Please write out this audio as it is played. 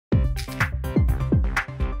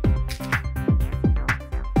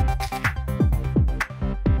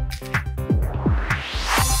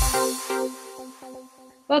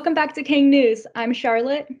Welcome back to KANG News. I'm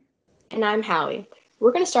Charlotte. And I'm Hawe.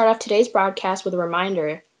 We're going to start off today's broadcast with a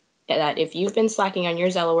reminder that if you've been slacking on your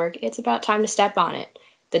Zello work, it's about time to step on it.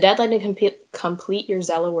 The deadline to complete your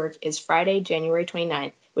Zello work is Friday, January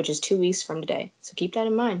 29th, which is 2 weeks from today, so keep that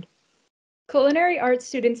in mind. Culinary arts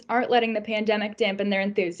students aren't letting the pandemic dampen their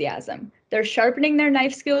enthusiasm. They're sharpening their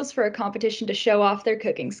knife skills for a competition to show off their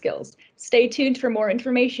cooking skills. Stay tuned for more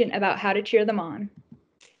information about how to cheer them on.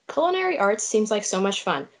 Culinary arts seems like so much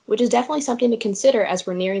fun, which is definitely something to consider as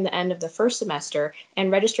we're nearing the end of the first semester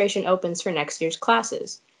and registration opens for next year's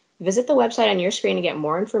classes. Visit the website on your screen to get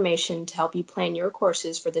more information to help you plan your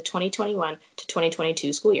courses for the 2021 to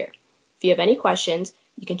 2022 school year. If you have any questions,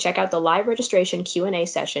 you can check out the live registration Q&A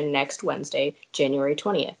session next Wednesday, January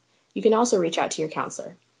 20th. You can also reach out to your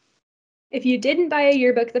counselor. If you didn't buy a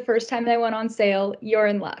yearbook the first time they went on sale, you're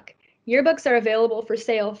in luck. Yearbooks are available for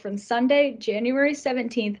sale from Sunday, January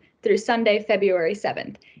 17th through Sunday, February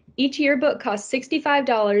 7th. Each yearbook costs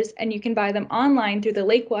 $65 and you can buy them online through the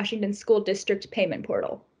Lake Washington School District payment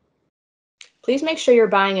portal. Please make sure you're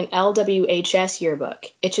buying an LWHS yearbook.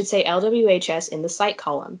 It should say LWHS in the site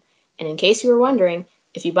column. And in case you were wondering,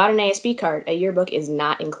 if you bought an ASB card, a yearbook is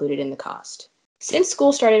not included in the cost. Since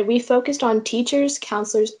school started, we focused on teachers,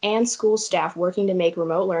 counselors, and school staff working to make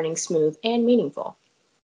remote learning smooth and meaningful.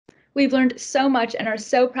 We've learned so much and are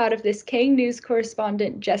so proud of this KANG News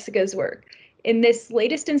correspondent, Jessica's work. In this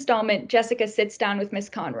latest installment, Jessica sits down with Miss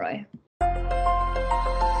Conroy.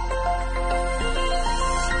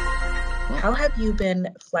 How have you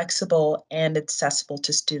been flexible and accessible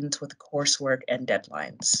to students with coursework and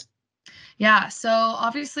deadlines? Yeah, so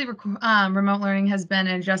obviously remote learning has been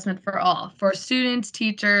an adjustment for all, for students,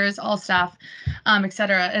 teachers, all staff, et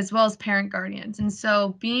cetera, as well as parent guardians. And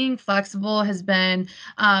so being flexible has been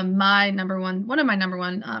one of my number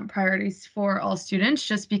one priorities for all students,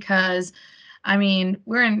 just because, I mean,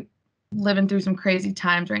 we're living through some crazy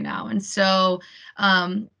times right now. And so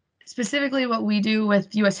specifically what we do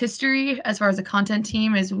with U.S. history as far as the content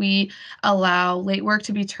team is we allow late work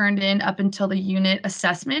to be turned in up until the unit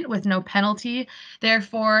assessment with no penalty.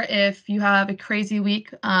 Therefore, if you have a crazy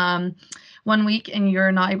week, 1 week, and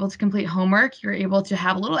you're not able to complete homework, you're able to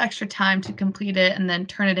have a little extra time to complete it and then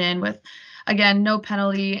turn it in with, again, no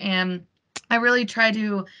penalty. And I really try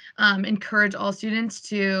to encourage all students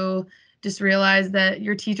to just realize that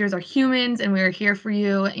your teachers are humans and we're here for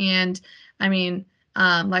you. And I mean,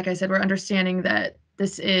 like I said, we're understanding that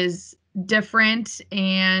this is different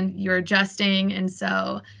and you're adjusting. And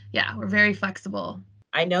so, yeah, we're very flexible.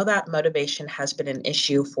 I know that motivation has been an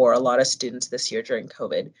issue for a lot of students this year during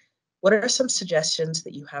COVID. What are some suggestions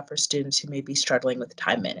that you have for students who may be struggling with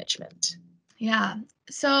time management? Yeah,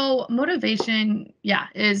 so motivation,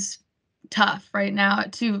 is tough right now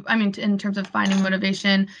in terms of finding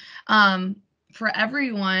motivation. For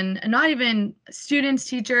everyone, and not even students,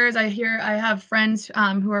 teachers. I have friends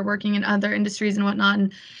who are working in other industries and whatnot,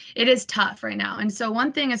 and it is tough right now. And so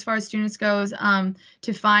one thing as far as students goes,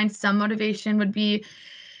 to find some motivation would be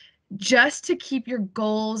just to keep your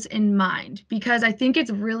goals in mind, because I think it's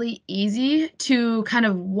really easy to kind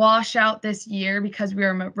of wash out this year because we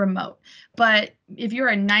are remote. But if you're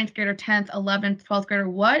a 9th grader, 10th, 11th, 12th grader,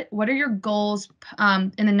 what are your goals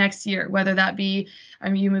in the next year? Whether that be,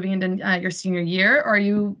 are you moving into your senior year, or are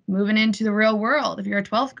you moving into the real world if you're a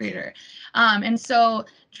 12th grader? And so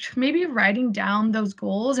maybe writing down those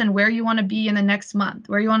goals and where you want to be in the next month,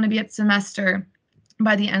 where you want to be at semester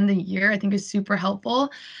by the end of the year, I think is super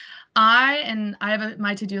helpful. I have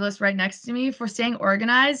my to-do list right next to me for staying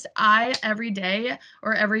organized. Every day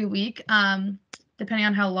or every week, depending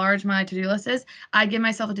on how large my to-do list is, I give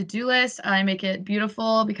myself a to-do list. I make it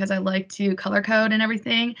beautiful because I like to color code and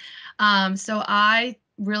everything. So I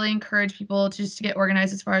really encourage people just to get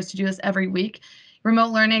organized as far as to-do lists every week.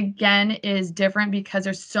 Remote learning, again, is different because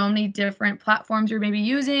there's so many different platforms you're maybe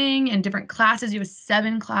using and different classes. You have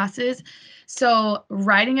 7 classes. So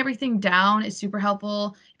writing everything down is super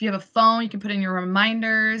helpful. If you have a phone, you can put in your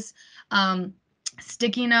reminders.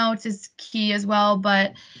 Sticky notes is key as well.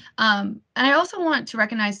 But and I also want to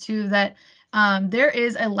recognize too that there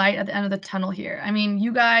is a light at the end of the tunnel here. I mean,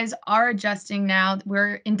 you guys are adjusting now.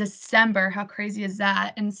 We're in December. How crazy is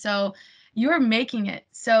that? And so you're making it.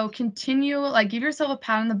 So continue, give yourself a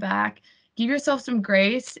pat on the back, give yourself some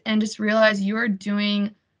grace, and just realize you're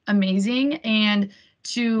doing amazing. And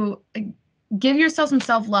to give yourself some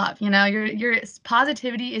self-love. Your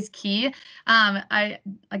positivity is key.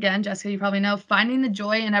 Again, Jessica, you probably know, finding the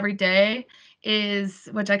joy in every day is,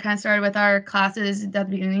 which I kind of started with our classes at the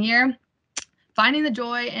beginning of the year. Finding the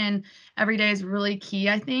joy in every day is really key,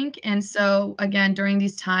 I think. And so again, during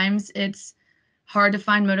these times, it's hard to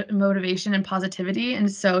find motivation and positivity.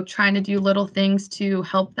 And so trying to do little things to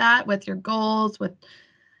help that with your goals, with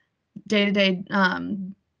day-to-day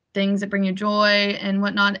things that bring you joy and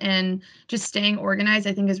whatnot, and just staying organized,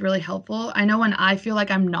 I think is really helpful. I know when I feel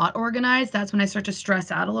like I'm not organized, that's when I start to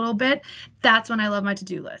stress out a little bit. That's when I love my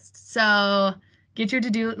to-do list. So get your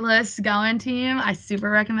to-do list going, team. I super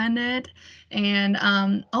recommend it. And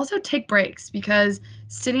also take breaks, because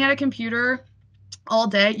sitting at a computer all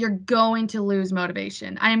day, you're going to lose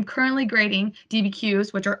motivation. I am currently grading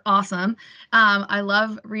DBQs, which are awesome. I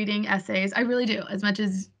love reading essays. I really do, as much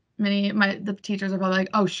as the teachers are probably like,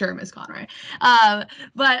 oh, sure, Miss Conroy.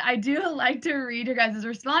 But I do like to read your guys'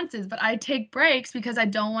 responses, but I take breaks because I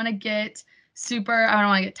don't want to get I don't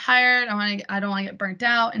want to get tired. I don't want to get burnt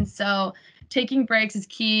out. And so taking breaks is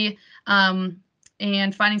key.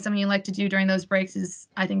 And finding something you like to do during those breaks is,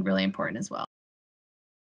 I think, really important as well.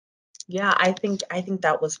 Yeah, I think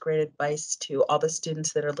that was great advice to all the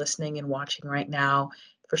students that are listening and watching right now.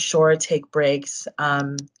 For sure, take breaks,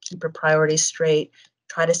 keep your priorities straight,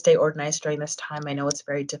 try to stay organized during this time. I know it's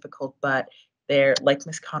very difficult, but like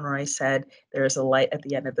Ms. Conroy said, there is a light at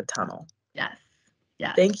the end of the tunnel. Yes.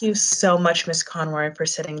 Yes. Thank you so much, Ms. Conroy, for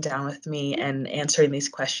sitting down with me and answering these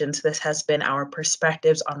questions. This has been our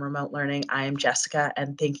Perspectives on Remote Learning. I am Jessica,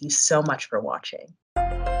 and thank you so much for watching.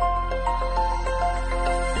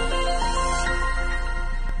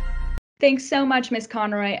 Thanks so much, Ms.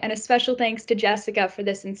 Conroy, and a special thanks to Jessica for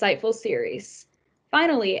this insightful series.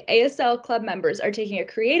 Finally, ASL club members are taking a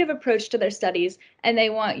creative approach to their studies, and they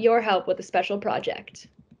want your help with a special project.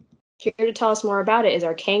 Here to tell us more about it is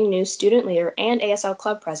our KANG new student leader and ASL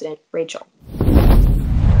club president, Rachael.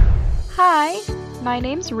 Hi, my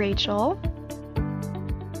name's Rachael,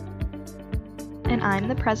 and I'm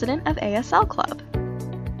the president of ASL Club.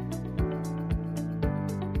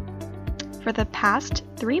 For the past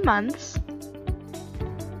 3 months,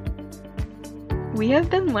 we have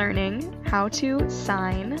been learning how to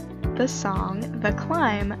sign the song The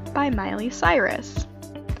Climb by Miley Cyrus.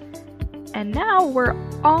 And now we're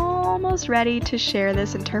almost ready to share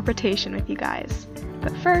this interpretation with you guys.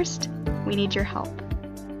 But first, we need your help.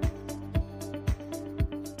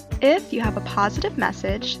 If you have a positive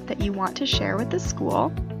message that you want to share with the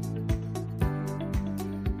school,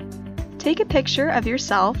 take a picture of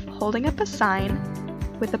yourself holding up a sign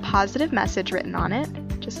with a positive message written on it,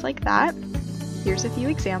 just like that. Here's a few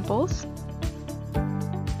examples.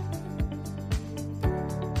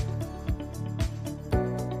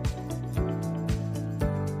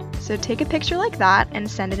 So take a picture like that and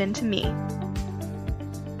send it in to me.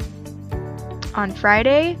 On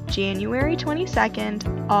Friday, January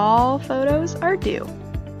 22nd, all photos are due.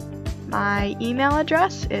 My email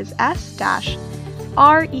address is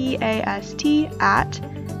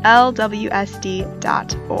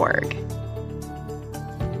s-reast@lwsd.org.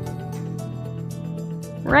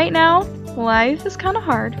 Right now, life is kind of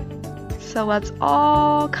hard, so let's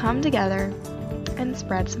all come together and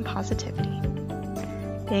spread some positivity.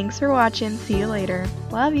 Thanks for watching. See you later.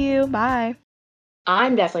 Love you. Bye.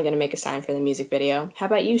 I'm definitely going to make a sign for the music video. How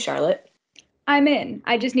about you, Charlotte? I'm in.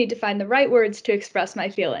 I just need to find the right words to express my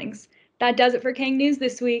feelings. That does it for KANG News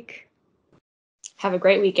this week. Have a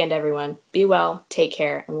great weekend, everyone. Be well, take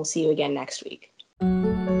care, and we'll see you again next week.